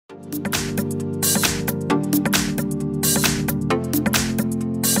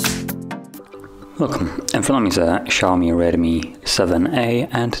Welcome, in front of me is a Xiaomi Redmi 7A,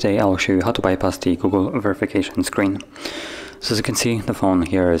 and today I'll show you how to bypass the Google verification screen. So as you can see, the phone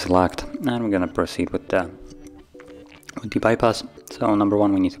here is locked, and we're going to proceed with the bypass. So number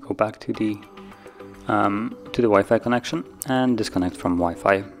one, we need to go back to the Wi-Fi connection and disconnect from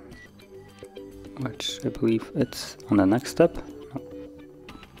Wi-Fi, which I believe it's on the next step.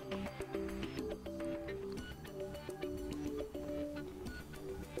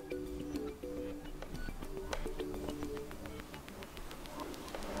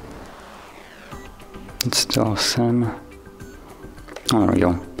 It's still SIM. Oh, there we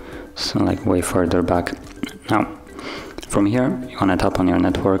go. So like way further back. Now, from here, you want to tap on your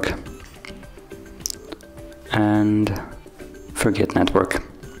network and forget network.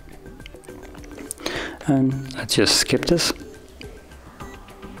 And let's just skip this.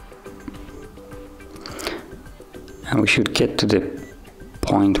 And we should get to the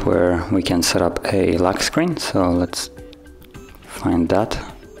point where we can set up a lock screen. So let's find that.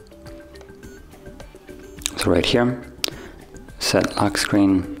 So right here, set lock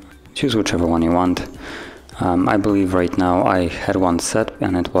screen, choose whichever one you want. I believe right now I had one set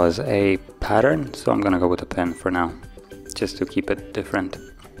and it was a pattern, so I'm gonna go with a pin for now, just to keep it different.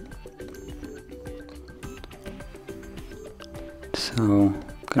 So I'm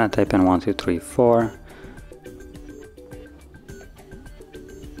gonna type in 1, 2, 3, 4.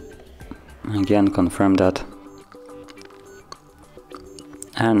 Again, confirm that.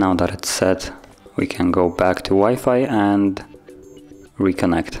 And now that it's set, we can go back to Wi-Fi and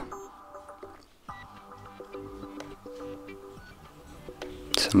reconnect.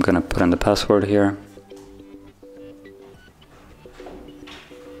 So I'm gonna put in the password here.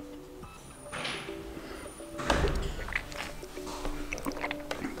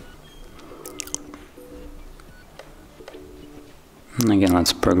 And again,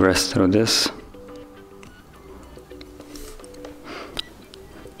 let's progress through this.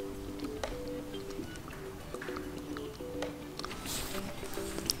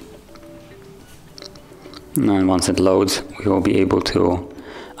 And once it loads, we will be able to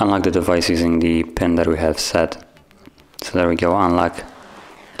unlock the device using the pin that we have set. So there we go, unlock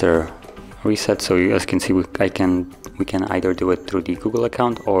the reset. So as you can see, we can either do it through the Google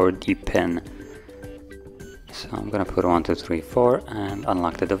account or the pin. So I'm gonna put 1, 2, 3, 4 and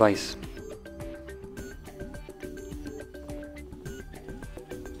unlock the device.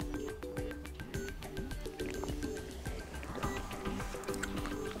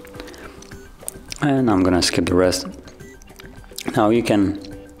 And I'm gonna skip the rest. Now you can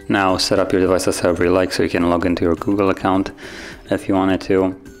set up your devices however you like, so you can log into your Google account if you wanted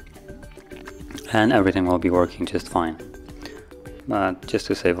to, and everything will be working just fine. But just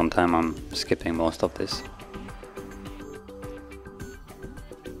to save on time, I'm skipping most of this.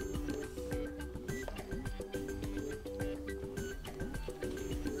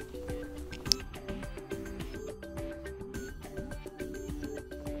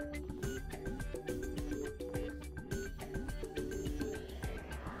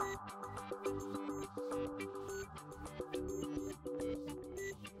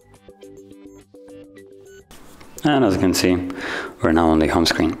 And as you can see, we're now on the home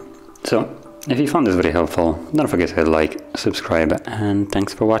screen. So if you found this video helpful, don't forget to hit like, subscribe, and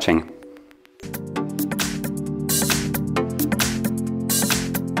thanks for watching.